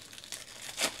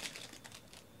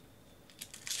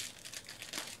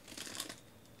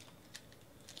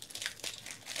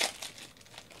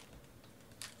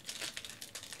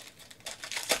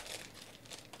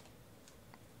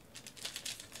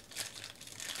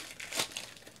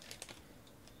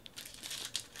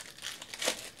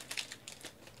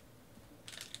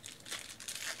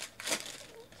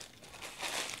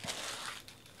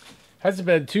 Hasn't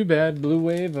been too bad. Blue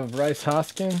wave of Rice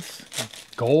Hoskins.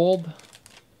 Gold.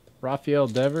 Rafael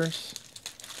Devers.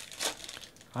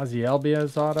 Ozzy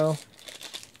Albies auto.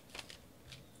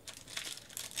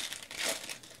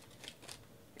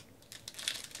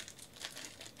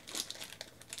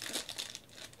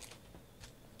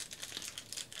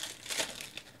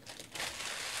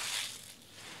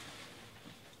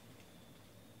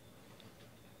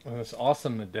 And this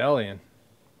awesome medallion.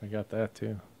 We got that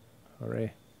too.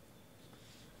 Hooray.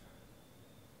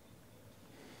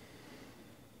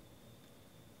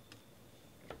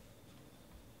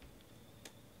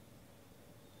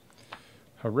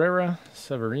 Herrera,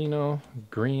 Severino,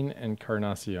 Green, and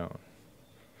Encarnacion.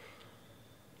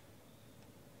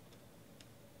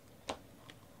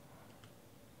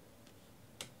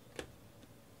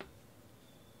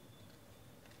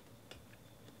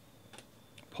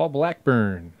 Paul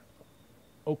Blackburn,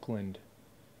 Oakland,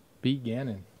 B.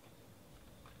 Gannon.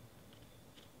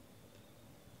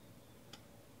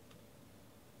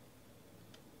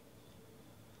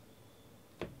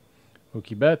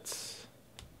 Mookie Betts.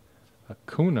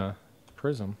 Acuna,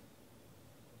 Prism.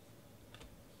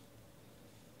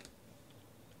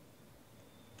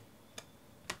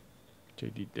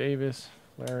 J.D. Davis,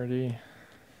 Flaherty.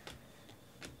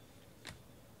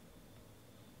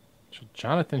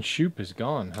 Jonathan Shoup is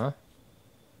gone, huh?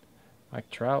 Mike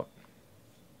Trout.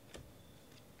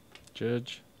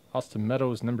 Judge. Austin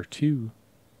Meadows, number 2.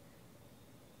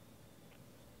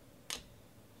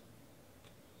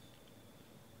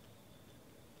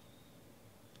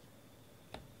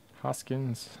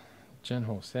 Hoskins, Jen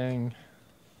Ho Sang,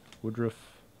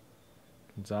 Woodruff,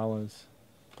 Gonzalez,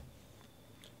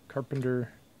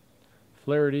 Carpenter,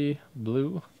 Flaherty,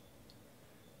 blue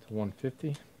to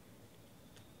 150.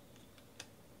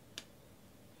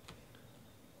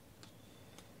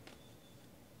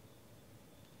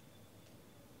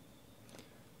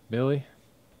 Billy,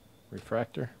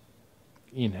 refractor.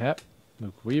 Ian Happ,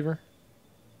 Luke Weaver.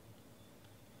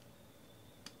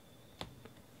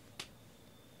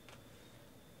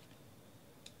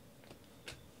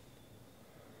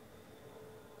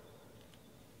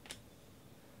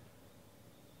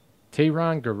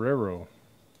 Tayron Guerrero,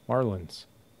 Marlins.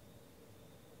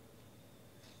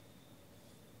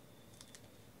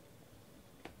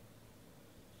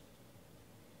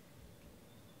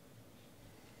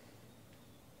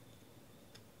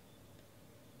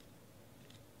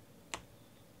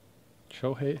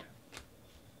 Shohei.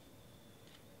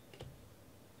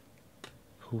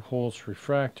 Pujols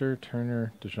refractor,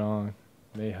 Turner, DeJong,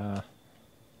 Meja.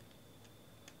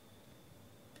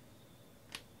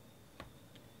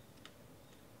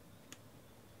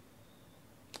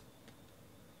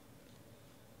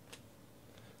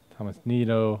 Thomas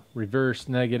Nito, reverse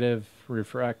negative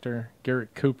refractor.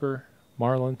 Garrett Cooper,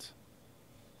 Marlins.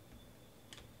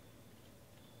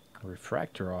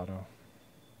 Refractor auto.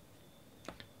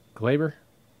 Glaber.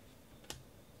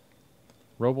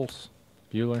 Robles,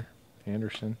 Bueller,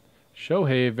 Anderson.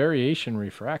 Shohei, variation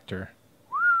refractor.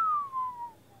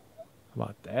 How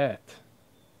about that?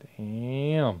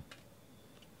 Damn.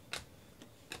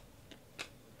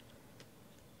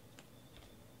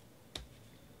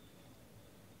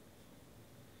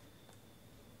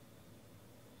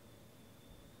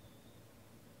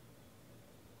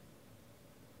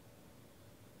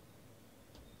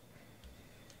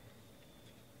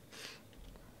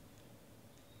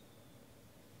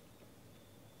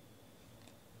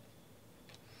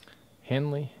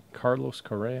 Henley, Carlos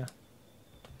Correa.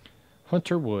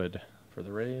 Hunter Wood for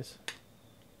the Rays.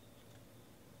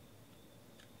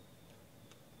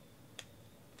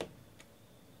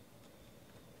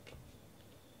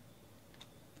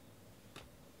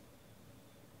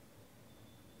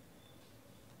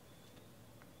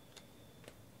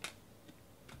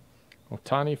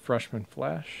 Ohtani, freshman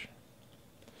flash.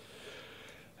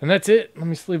 And that's it. Let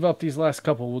me sleeve up these last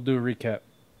couple. We'll do a recap.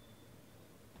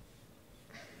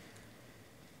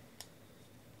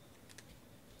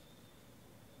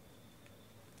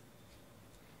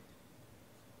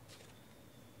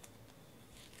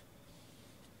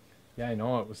 Yeah, I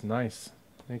know. It was nice.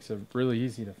 Makes it really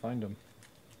easy to find them.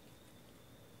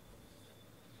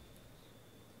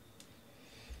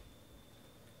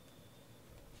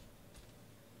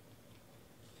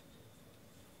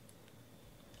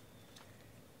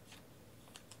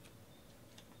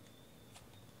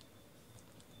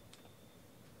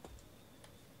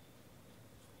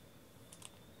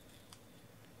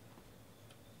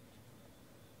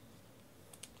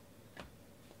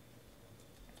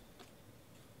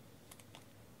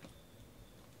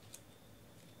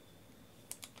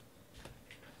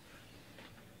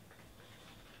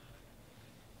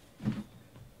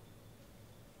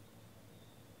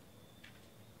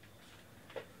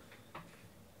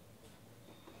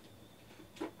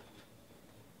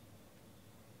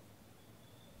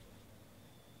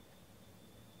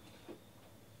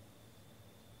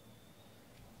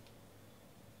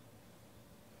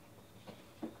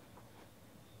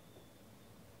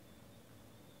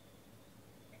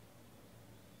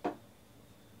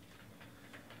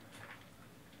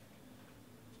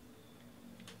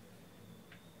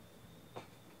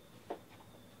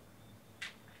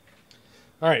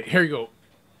 All right, here you go.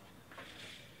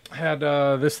 Had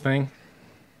this thing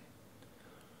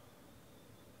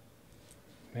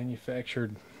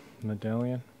manufactured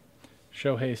medallion,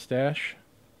 Shohei stash,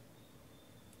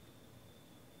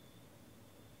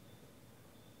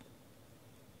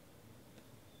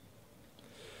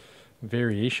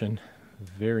 variation,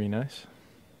 very nice.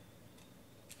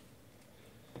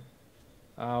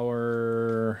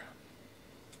 Our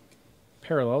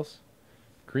parallels,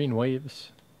 green waves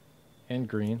and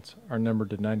greens are numbered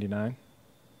to 99.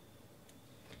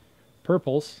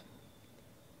 Purples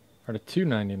are to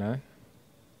 299.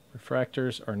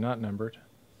 Refractors are not numbered.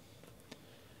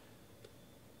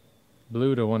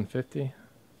 Blue to 150.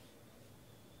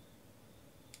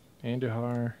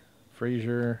 Andujar,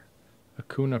 Frazier,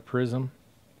 Acuna Prism.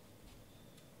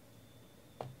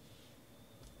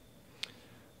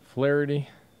 Flaherty,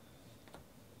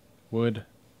 Wood,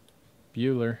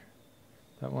 Bueller.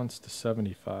 That one's to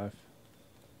 75.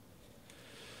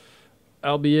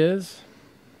 Albiez,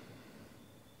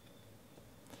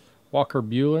 Walker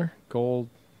Bueller, gold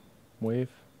wave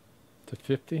to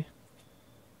 50.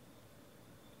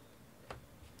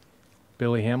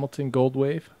 Billy Hamilton, gold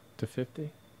wave to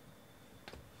 50.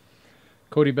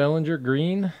 Cody Bellinger,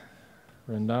 green.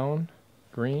 Rendon,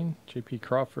 green. JP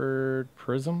Crawford,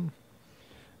 prism.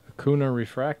 Acuna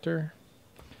refractor.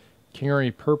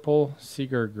 Kingery purple,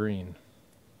 Seager green.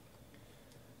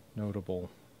 Notable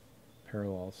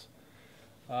parallels.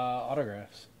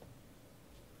 Autographs.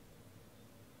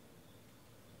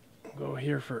 Go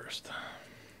here first.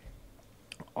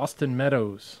 Austin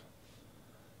Meadows.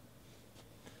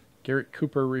 Garrett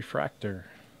Cooper refractor.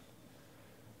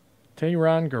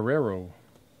 Tehran Guerrero.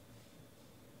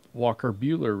 Walker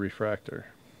Bueller refractor.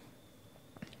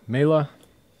 Mela.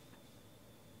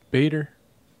 Bader.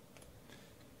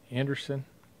 Anderson.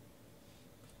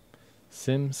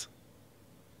 Sims.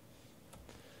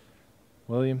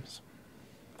 Williams.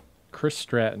 Chris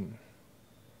Stratton.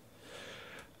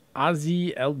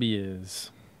 Ozzy Albiez.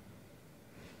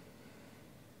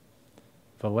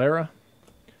 Valera.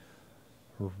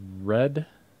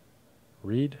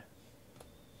 Reed.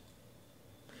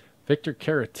 Victor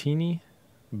Caratini,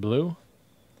 blue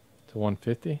to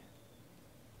 150.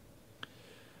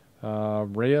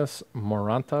 Reyes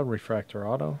Moranta, refractor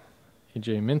auto.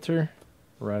 AJ Minter,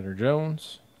 Ryder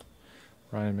Jones,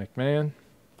 Ryan McMahon,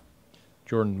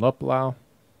 Jordan Luplow,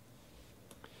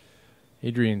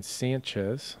 Adrian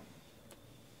Sanchez,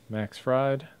 Max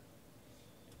Fried,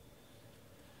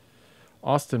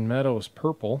 Austin Meadows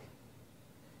purple,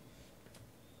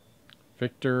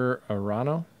 Victor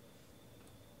Arano,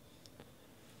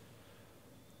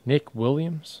 Nick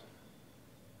Williams,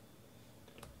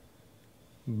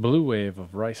 Blue Wave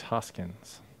of Rice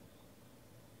Hoskins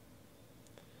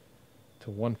to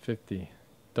 150,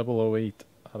 008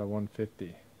 out of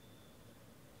 150.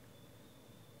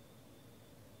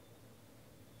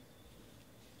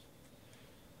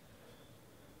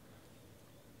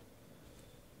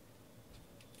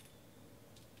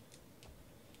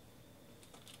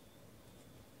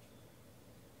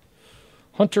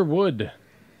 Hunter Wood,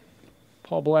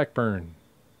 Paul Blackburn,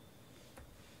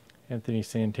 Anthony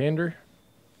Santander,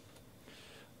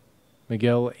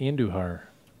 Miguel Andujar,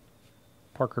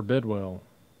 Parker Bidwell,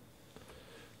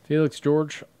 Felix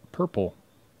George purple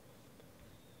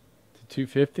to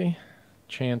 250,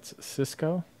 Chance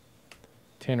Sisco,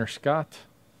 Tanner Scott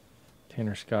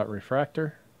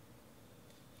refractor,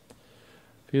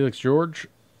 Felix George,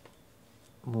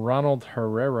 Ronald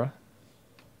Herrera,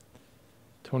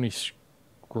 Tony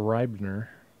Scribner,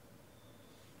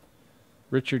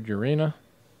 Richard Urena,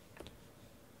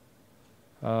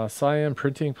 Cyan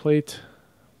printing plate,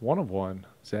 1/1,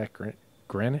 Zach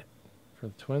Granite for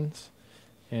the Twins,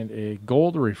 and a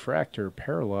gold refractor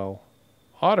parallel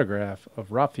autograph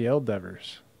of Rafael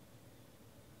Devers.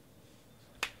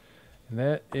 And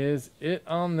that is it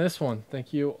on this one.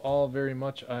 Thank you all very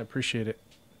much. I appreciate it.